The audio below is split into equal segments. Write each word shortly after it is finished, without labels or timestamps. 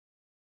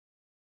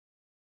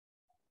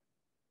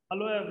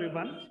Hello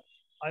everyone.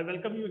 I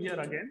welcome you here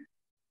again.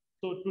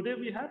 So today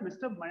we have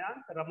Mr.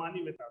 Mayank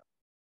Ramnani with us.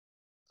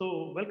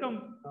 So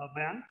welcome,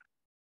 Mayank.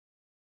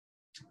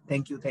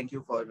 Thank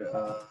you for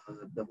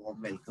the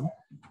warm welcome.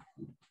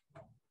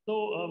 So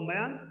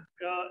Mayank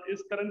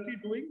is currently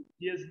doing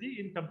PhD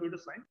in computer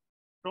science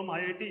from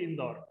IIT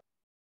Indore.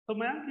 So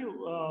Mayank,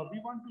 we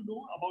want to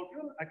know about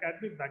your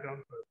academic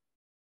background first.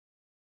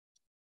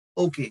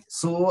 Okay,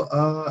 so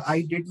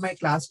I did my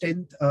class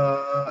 10th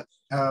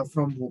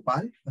from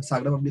Bhopal,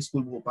 Sagra Public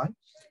School, Bhopal,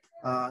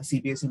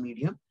 CBSE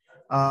medium.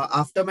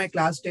 After my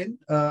class 10th,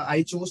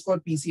 I chose for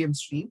PCM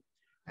stream.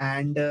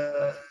 And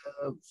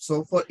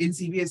so for in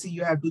CBSE,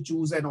 you have to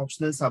choose an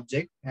optional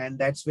subject. And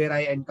that's where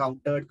I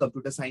encountered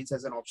computer science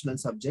as an optional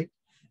subject.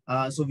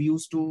 So we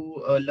used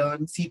to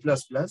learn C++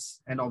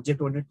 and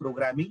object-oriented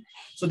programming.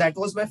 So that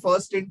was my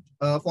first stint,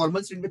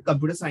 formal stint with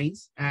computer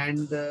science,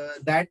 and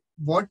that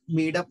what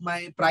made up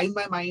prime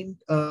my mind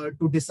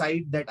to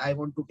decide that I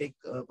want to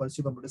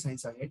pursue computer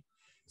science ahead.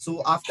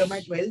 So after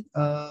my 12th,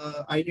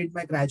 I did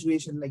my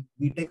graduation like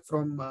BTech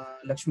from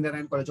Lakshmi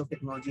Narayan College of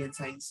Technology and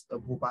Science,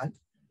 Bhopal,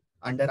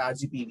 under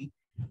RGPV.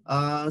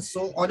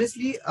 So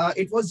honestly,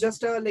 it was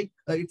just the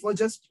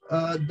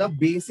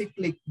basic,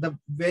 like the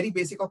very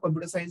basic of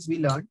computer science we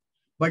learned.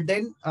 But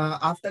then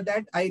after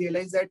that, I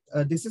realized that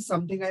this is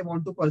something I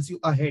want to pursue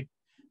ahead.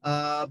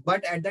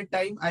 But at that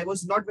time, I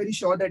was not very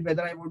sure that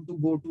whether I want to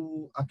go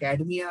to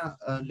academia,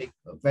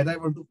 whether I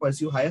want to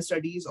pursue higher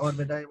studies or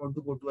whether I want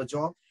to go to a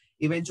job.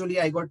 Eventually,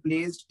 I got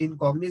placed in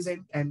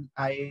Cognizant, and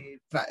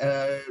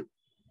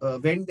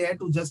went there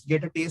to just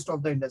get a taste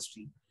of the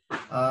industry.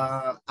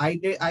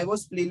 I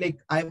was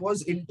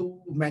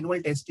into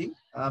manual testing,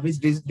 which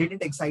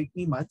didn't excite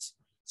me much.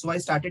 So I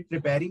started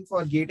preparing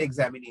for gate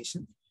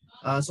examination.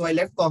 So I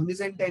left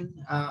Cognizant, and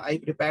I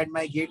prepared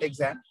my gate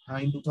exam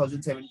in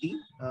 2017.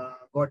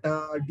 Got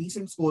a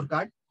decent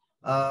scorecard,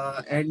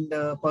 and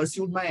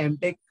pursued my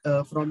MTech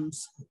from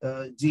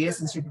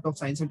GS Institute of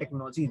Science and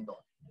Technology, Indore.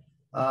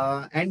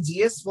 And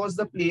GS was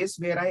the place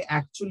where I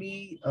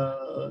actually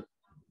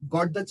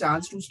got the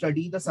chance to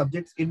study the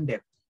subjects in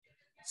depth.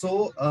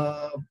 So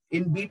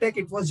in BTech,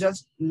 it was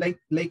just like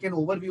an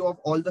overview of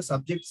all the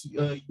subjects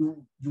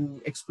you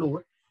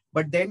explore.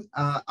 But then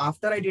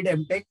after I did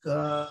MTech,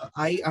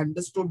 I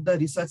understood the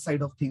research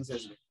side of things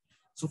as well.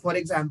 So for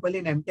example,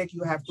 in MTech,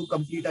 you have to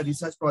complete a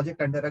research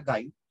project under a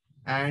guide.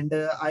 And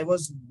I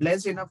was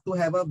blessed enough to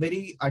have a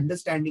very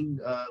understanding,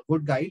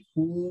 good guide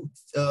who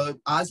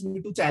asked me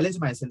to challenge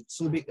myself.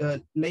 So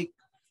like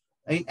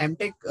in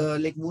MTech,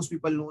 like most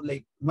people know,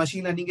 like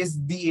machine learning is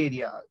the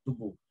area to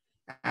go.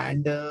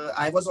 And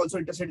I was also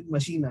interested in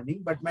machine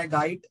learning, but my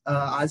guide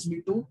asked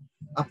me to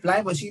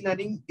apply machine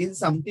learning in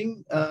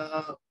something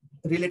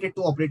related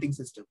to operating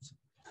systems.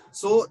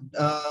 So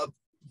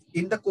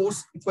in the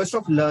course, first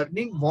of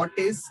learning what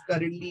is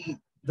currently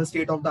the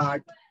state of the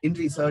art in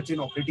research in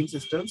operating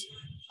systems,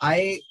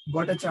 I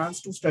got a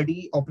chance to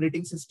study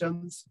operating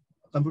systems,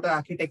 computer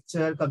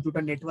architecture,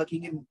 computer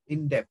networking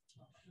in depth.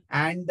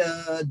 And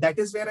that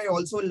is where I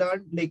also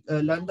learned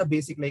the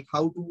basic, like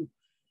how to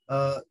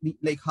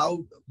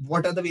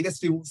what are the various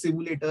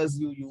simulators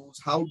you use,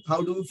 how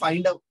do you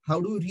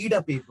how do you read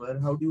a paper,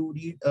 how do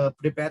you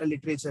prepare a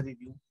literature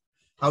review,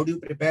 how do you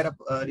prepare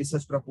a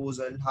research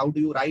proposal, how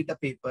do you write a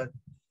paper,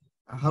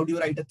 how do you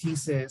write a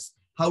thesis,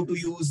 how to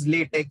use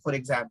LaTeX, for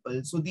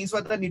example. So these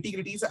were the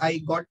nitty-gritties I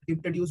got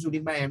introduced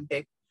during my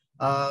MTech,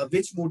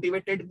 which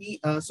motivated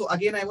me. So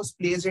again, I was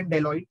placed in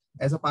Deloitte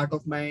as a part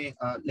of my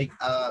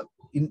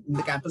in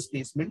the campus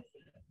placement.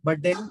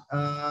 But then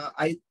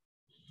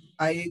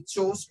I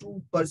chose to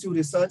pursue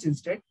research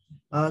instead.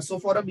 So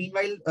for a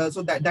meanwhile,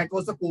 so that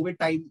was the COVID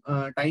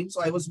time.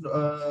 So I was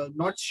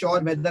not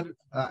sure whether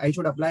I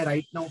should apply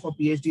right now for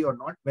PhD or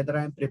not, whether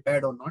I am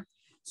prepared or not.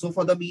 So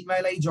for the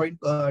meanwhile, I joined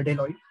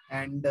Deloitte,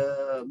 and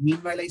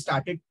meanwhile I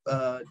started,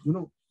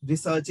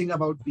 researching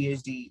about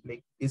PhD.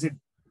 Like, is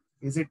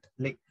it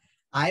like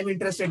I'm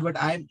interested, but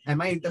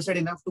am I interested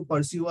enough to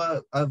pursue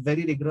a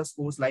very rigorous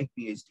course like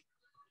PhD?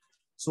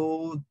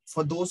 So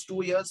for those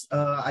 2 years,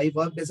 I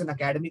worked as an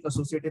academic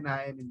associate in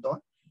IIM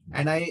Indore,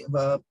 and I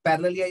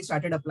parallelly I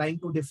started applying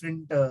to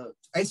different.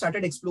 I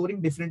started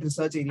exploring different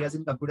research areas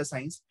in computer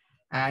science,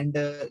 and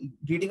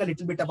reading a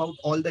little bit about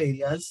all the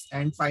areas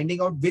and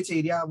finding out which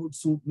area would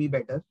suit me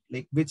better,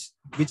 like which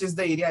is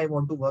the area I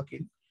want to work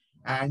in,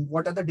 and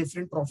what are the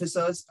different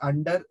professors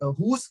under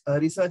whose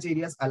research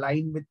areas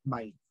align with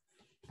mine.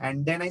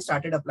 And then I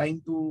started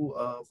applying to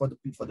for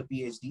the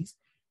PhDs.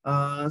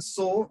 How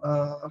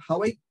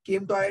I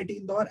came to IIT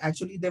Indore,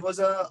 actually there was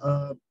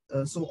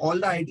so all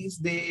the IITs,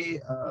 they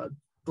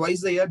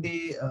twice a year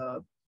they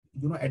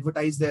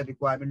advertise their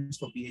requirements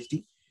for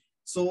PhD.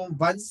 So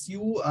once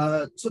you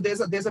so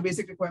there's a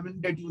basic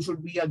requirement that you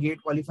should be a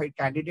gate qualified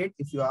candidate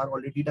if you are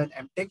already done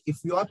MTech. If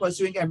you are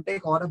pursuing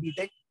MTech or a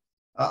BTech,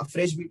 a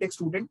fresh BTech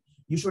student,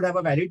 you should have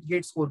a valid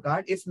GATE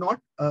scorecard. If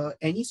not,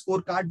 any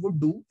scorecard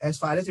would do, as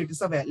far as it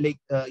is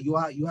you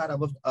are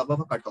above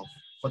a cutoff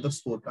for the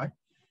scorecard.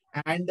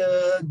 And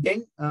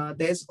then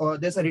there's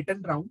a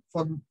written round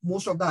for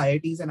most of the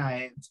IITs and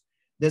IIMs,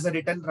 there's a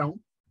written round.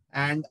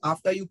 And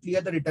after you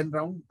clear the written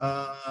round,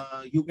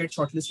 you get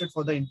shortlisted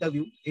for the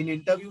interview. In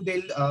interview,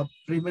 they'll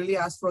primarily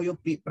ask for your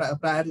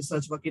prior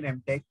research work in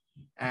MTech,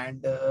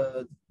 and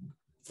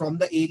from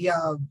the area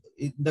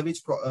in the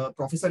which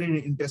professor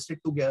is interested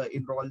to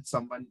enroll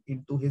someone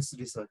into his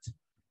research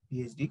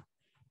PhD.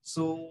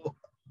 So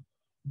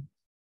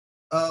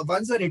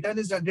once the written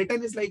is done,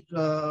 written is like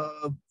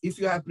if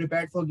you have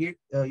prepared for GATE,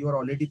 you are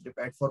already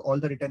prepared for all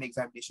the written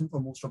examination for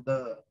most of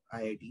the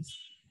IITs.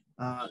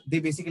 They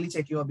basically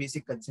check your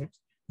basic concepts.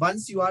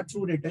 Once you are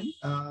through written,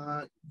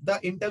 the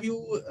interview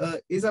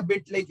is a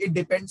bit like, it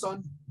depends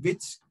on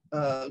which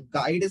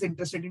guide is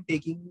interested in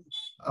taking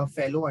a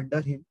fellow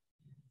under him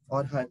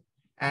or her,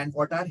 and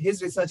what are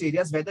his research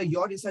areas, whether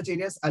your research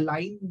areas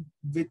align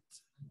with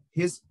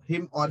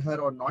him or her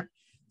or not.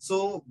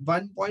 So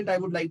one point I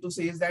would like to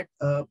say is that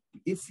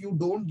if you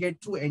don't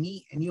get through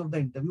any of the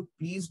interview,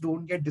 please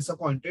don't get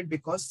disappointed,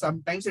 because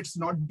sometimes it's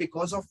not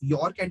because of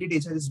your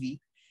candidature is weak.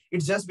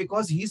 It's just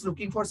because he's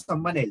looking for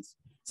someone else,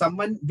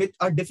 someone with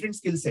a different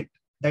skill set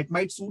that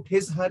might suit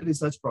her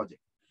research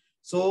project.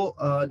 So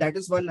that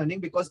is one learning,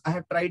 because I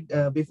have tried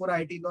before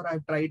IIT Indore, I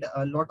have tried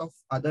a lot of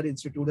other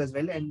institutes as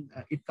well, and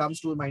it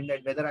comes to mind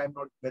that whether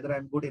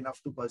I'm good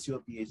enough to pursue a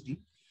PhD.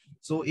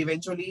 So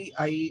eventually,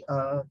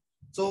 a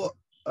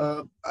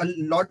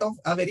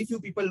very few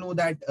people know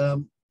that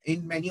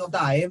in many of the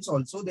IIMs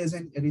also there's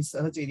a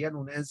research area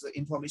known as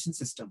information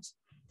systems,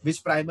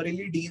 which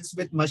primarily deals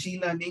with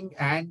machine learning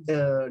and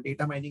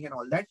data mining and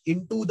all that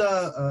into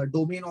the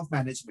domain of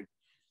management.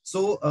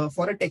 So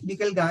for a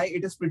technical guy,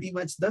 it is pretty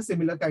much the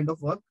similar kind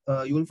of work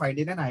you will find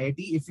in an IIT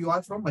if you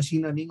are from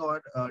machine learning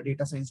or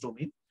data science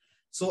domain.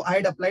 So I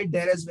had applied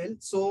there as well.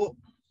 So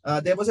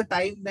there was a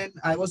time then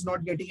I was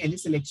not getting any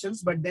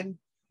selections, but then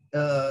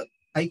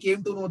I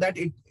came to know that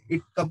it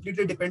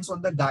completely depends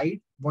on the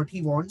guide, what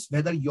he wants,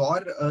 whether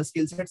your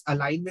skill sets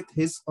align with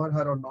his or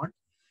her or not.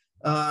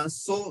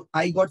 So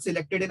I got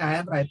selected in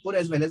IIM Raipur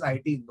as well as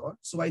IIT Indore.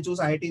 So I chose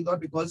IIT Indore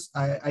because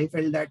I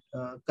felt that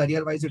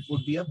career-wise it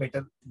would be a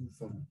better move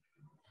for me.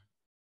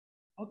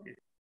 Okay,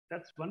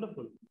 that's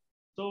wonderful.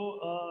 So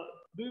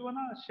do you want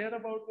to share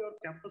about your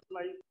campus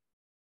life?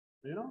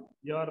 You know,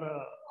 your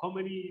how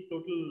many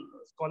total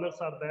scholars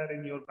are there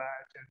in your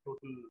batch and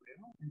total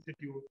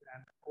institute,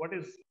 and what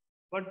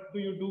do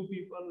you do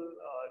people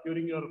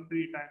during your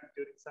free time,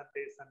 during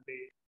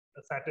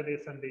Saturday,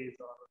 Sundays,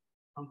 or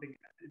something?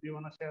 Do you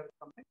want to share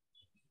something?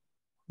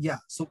 Yeah,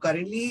 so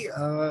currently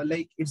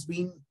like it's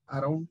been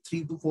around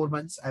 3 to 4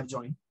 months I've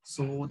joined.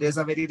 So there's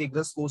a very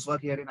rigorous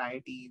coursework here in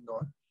IIT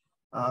Indore.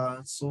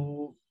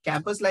 So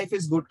campus life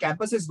is good.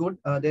 Campus is good.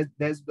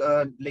 There's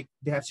like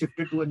they have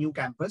shifted to a new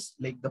campus,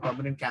 like the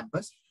permanent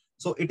campus.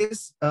 So it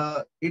is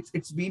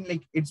it's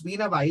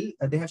been a while.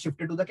 They have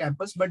shifted to the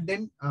campus, but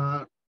then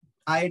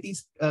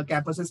IIT's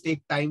campuses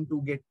take time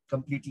to get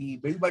completely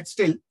built. But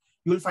still,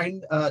 you'll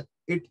find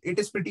it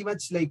is pretty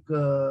much like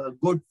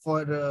good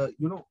for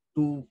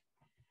to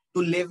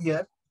live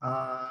here.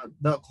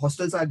 The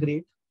hostels are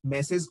great.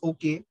 Mess is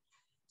okay.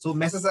 So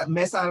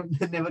mess are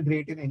never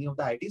great in any of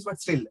the IITs,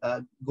 but still,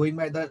 going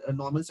by the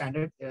normal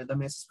standard, the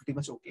mess is pretty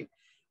much okay.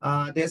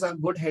 There's a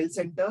good health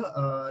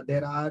center.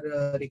 There are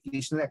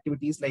recreational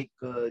activities like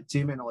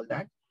gym and all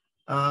that.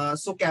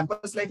 So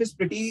campus life is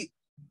pretty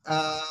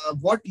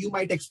what you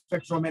might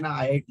expect from an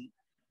IIT.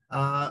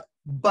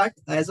 But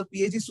as a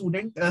PhD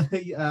student,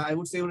 I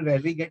would say you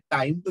rarely get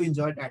time to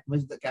enjoy that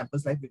much the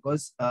campus life,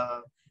 because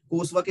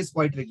coursework is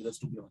quite rigorous,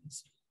 to be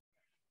honest.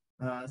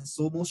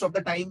 So most of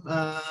the time,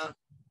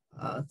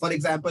 for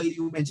example,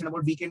 you mentioned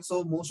about weekends.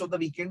 So most of the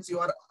weekends you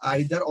are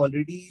either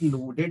already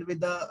loaded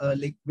with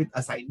the with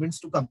assignments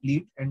to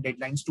complete and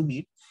deadlines to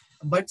meet,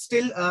 but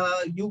still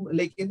you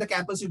like in the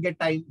campus you get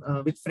time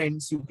with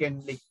friends. You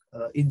can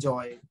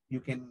enjoy.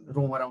 You can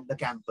roam around the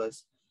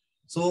campus.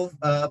 So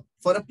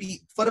for a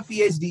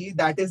PhD,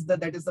 that is the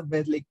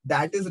best. Like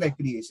that is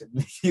recreation.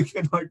 You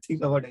cannot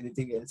think about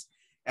anything else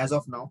as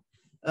of now.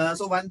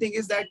 So one thing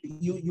is that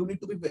you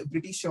need to be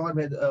pretty sure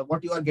with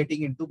what you are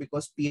getting into,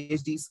 because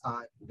PhDs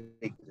are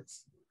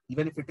rigorous.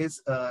 Even if it is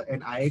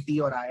an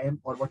IIT or IIM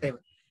or whatever,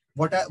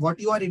 what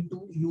you are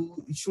into, you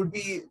should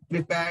be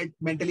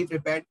mentally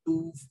prepared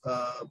to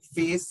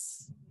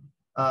face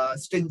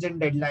stringent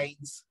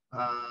deadlines,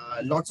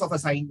 lots of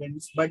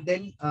assignments, but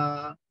then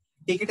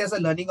take it as a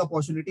learning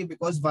opportunity,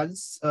 because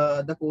once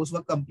the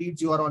coursework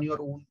completes, you are on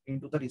your own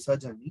into the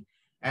research journey.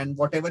 And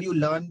whatever you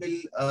learn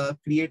will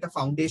create a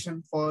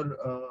foundation for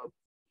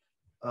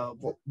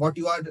what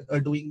you are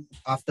doing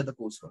after the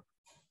coursework.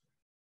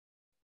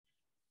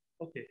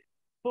 Okay.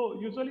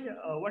 So usually,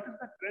 what is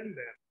the trend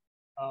there?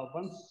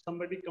 Once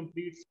somebody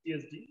completes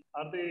PhD,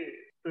 are they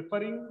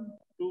preferring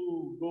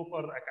to go for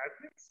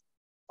academics,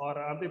 or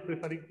are they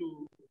preferring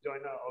to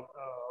join an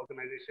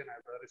organization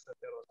as a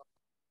researcher or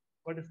something?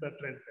 What is the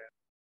trend there?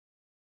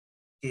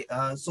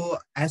 Okay, so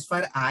as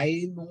far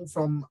I know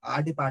from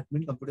our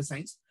department, computer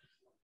science,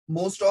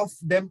 most of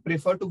them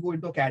prefer to go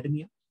into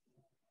academia.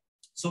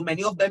 So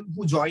many of them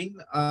who join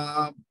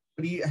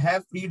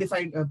have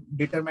predefined,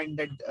 determined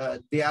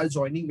that they are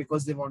joining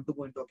because they want to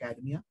go into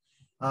academia.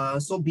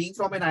 So being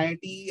from an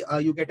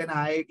IIT, you get an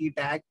IIT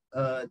tag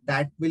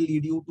that will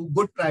lead you to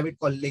good private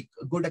college, like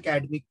good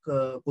academic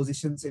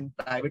positions in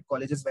private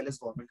colleges as well as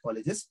government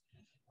colleges.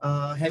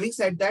 Having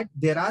said that,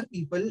 there are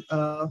people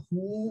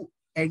who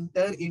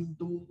enter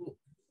into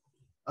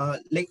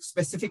like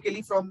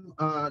specifically from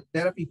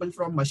there are people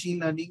from machine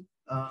learning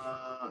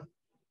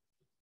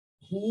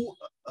who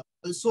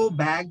also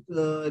bag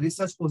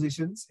research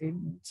positions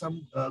in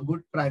some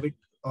good private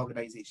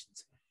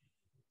organizations.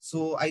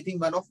 So I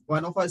think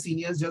one of our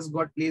seniors just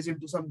got placed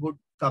into some good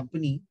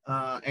company,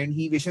 and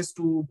he wishes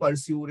to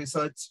pursue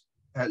research,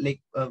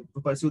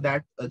 pursue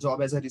that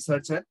job as a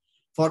researcher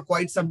for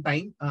quite some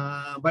time.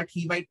 But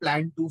he might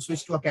plan to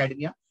switch to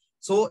academia.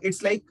 So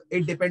it's like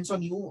it depends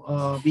on you.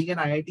 Being an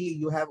IIT,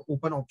 you have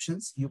open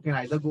options. You can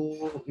either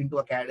go into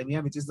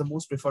academia, which is the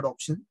most preferred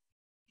option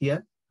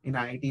here in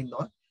IIT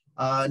Indore.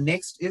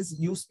 Next is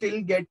you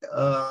still get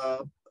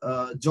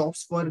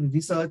jobs for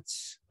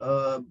research,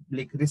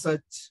 like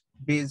research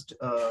based,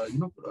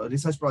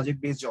 research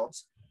project based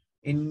jobs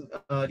in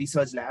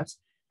research labs.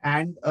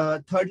 And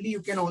thirdly,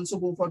 you can also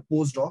go for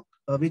postdoc,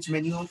 which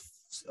many of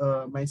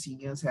my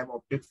seniors have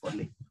opted for.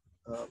 Like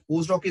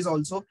postdoc is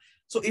also,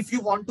 so if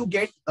you want to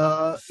get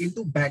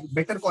into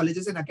better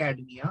colleges in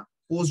academia,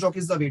 postdoc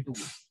is the way to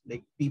go.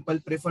 Like people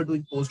prefer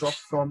doing postdoc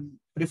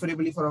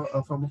preferably from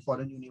a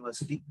foreign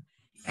university,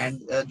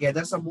 and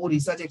gather some more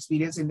research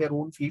experience in their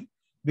own field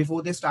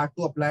before they start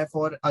to apply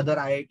for other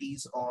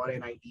IITs or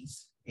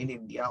NITs in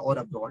India or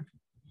abroad.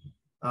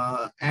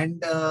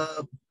 And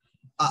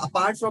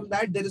apart from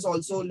that, there is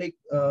also like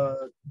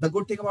the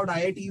good thing about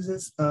IITs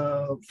is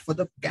for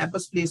the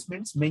campus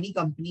placements, many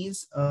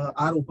companies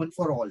are open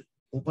for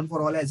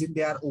all, as in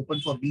they are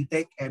open for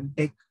BTech,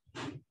 MTech,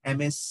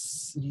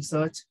 MS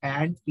research,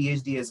 and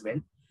PhD as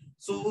well.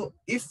 So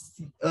if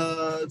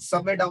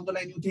somewhere down the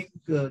line you think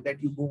that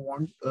you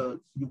want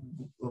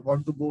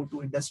to go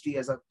to industry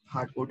as a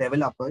hardcore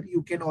developer,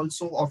 you can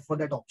also opt for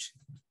that option.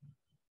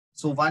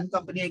 So one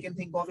company I can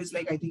think of is,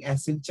 like, I think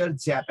Accenture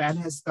Japan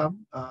has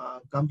come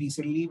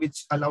recently,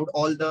 which allowed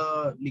all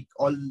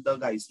the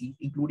guys,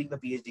 including the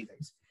PhD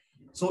guys.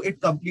 So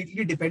it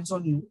completely depends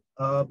on you.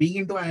 Being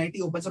into IIT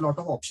opens a lot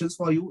of options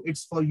for you.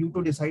 It's for you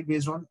to decide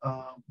based on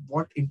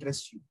what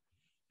interests you.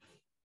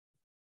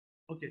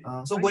 Okay.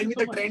 So going with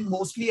the trend,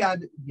 mostly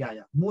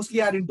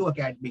are into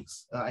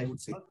academics, I would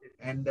say. Okay.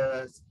 And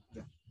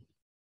yeah.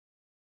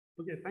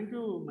 Okay, thank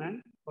you,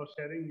 man, for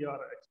sharing your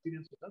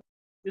experience with us.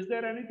 Is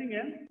there anything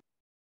else?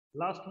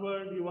 Last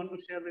word you want to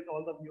share with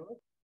all the viewers?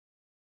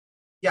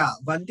 Yeah,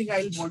 one thing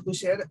I want to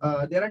share,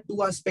 there are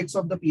two aspects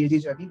of the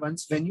PhD journey.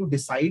 Once when you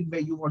decide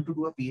where you want to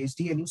do a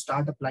PhD and you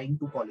start applying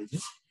to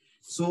colleges.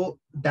 So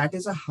that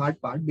is a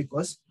hard part,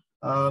 because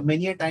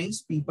many a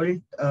times people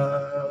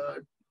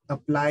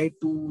apply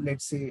to,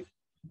 let's say,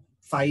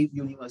 5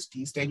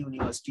 universities, 10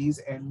 universities,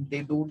 and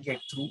they don't get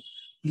through.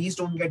 Please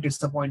don't get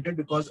disappointed,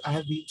 because I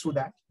have been through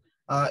that.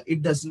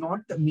 It does not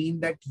mean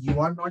that you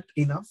are not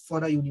enough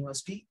for a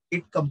university.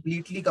 It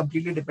completely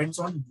depends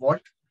on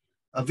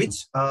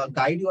which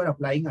guide you are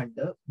applying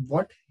under,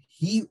 what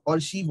he or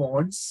she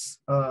wants,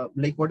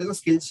 like what is the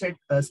skill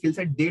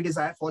set they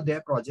desire for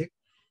their project,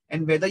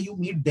 and whether you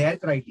meet their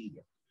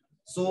criteria.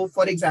 So,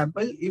 for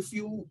example, if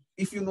you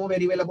know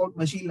very well about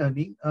machine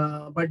learning,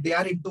 but they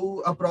are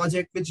into a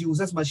project which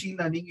uses machine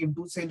learning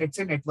into, say, let's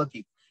say,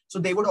 networking. So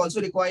they would also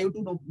require you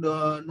to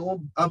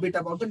know a bit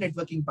about the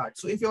networking part.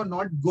 So if you're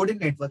not good in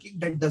networking,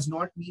 that does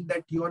not mean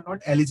that you are not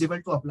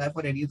eligible to apply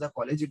for any other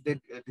college if they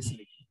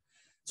select you.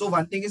 So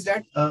one thing is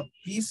that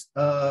please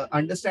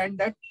understand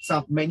that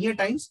many a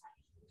times,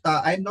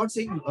 I'm not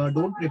saying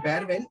don't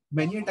prepare well.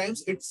 Many a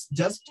times it's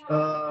just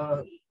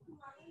where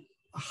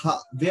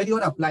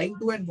you're applying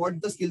to and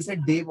what the skill set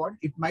they want,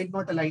 it might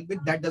not align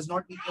with. That does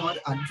not mean you are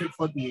unfit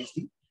for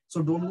PhD.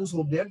 So don't lose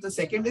hope there. The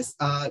second is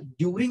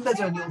during the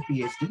journey of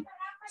PhD.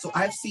 So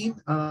I've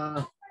seen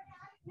a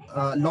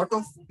lot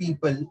of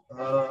people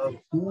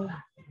who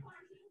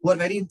are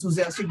very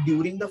enthusiastic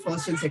during the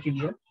first and second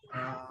year,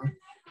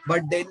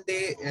 but then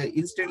they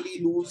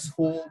instantly lose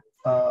hope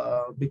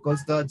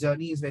because the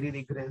journey is very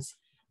rigorous.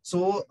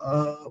 So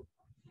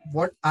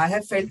what I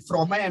have felt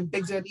from my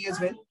MTech journey as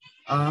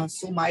well.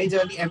 So my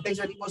MTech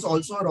journey was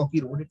also a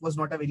rocky road. It was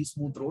not a very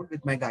smooth road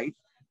with my guide.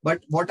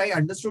 But what I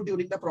understood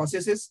during the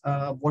process is,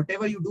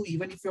 whatever you do,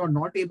 even if you are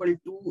not able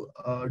to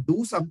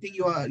do something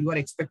you are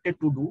expected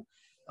to do,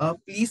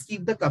 please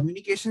keep the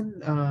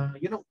communication,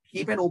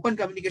 keep an open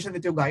communication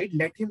with your guide.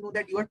 Let him know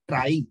that you are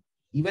trying,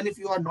 even if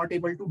you are not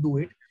able to do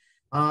it.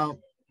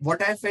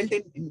 What I felt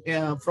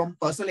from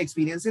personal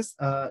experiences,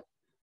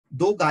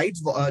 though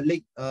guides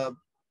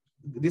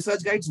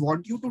research guides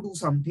want you to do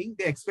something,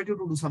 they expect you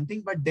to do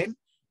something, but then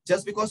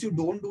just because you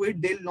don't do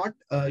it, they'll not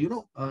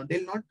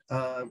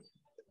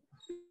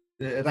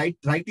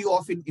write you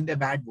off in their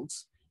bad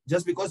books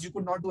just because you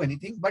could not do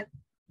anything. But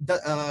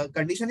the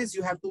condition is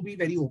you have to be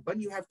very open.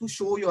 You have to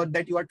show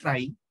that you are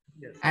trying.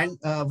 Yes. And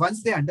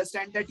once they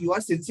understand that you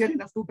are sincere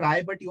enough to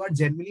try, but you are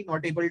genuinely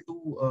not able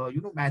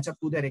to, match up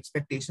to their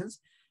expectations,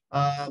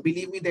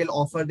 believe me, they'll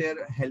offer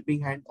their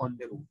helping hand on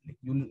their own. Like,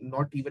 you'll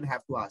not even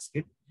have to ask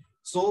it.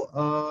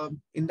 So,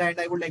 in the end,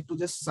 I would like to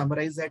just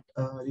summarize that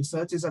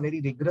research is a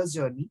very rigorous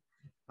journey.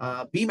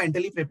 Be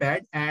mentally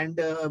prepared and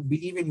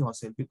believe in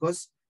yourself,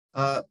 because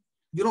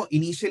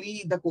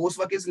initially the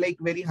coursework is like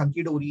very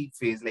hunky-dory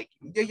phase. Like,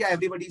 yeah,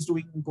 everybody's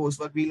doing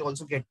coursework. We'll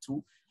also get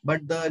through,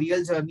 but the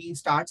real journey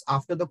starts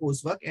after the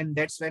coursework, and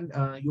that's when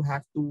you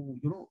have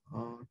to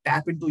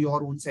tap into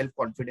your own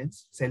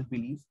self-confidence,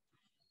 self-belief,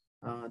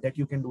 that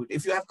you can do it.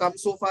 If you have come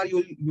so far,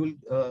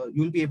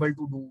 you'll be able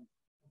to do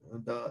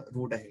the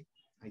road ahead,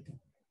 I think.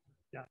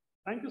 Yeah.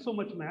 Thank you so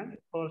much, man,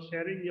 for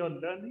sharing your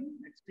learning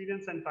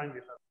experience and time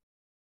with us.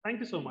 Thank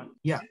you so much.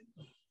 Yeah,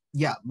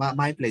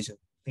 my pleasure.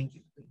 Thank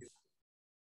you. Thank you.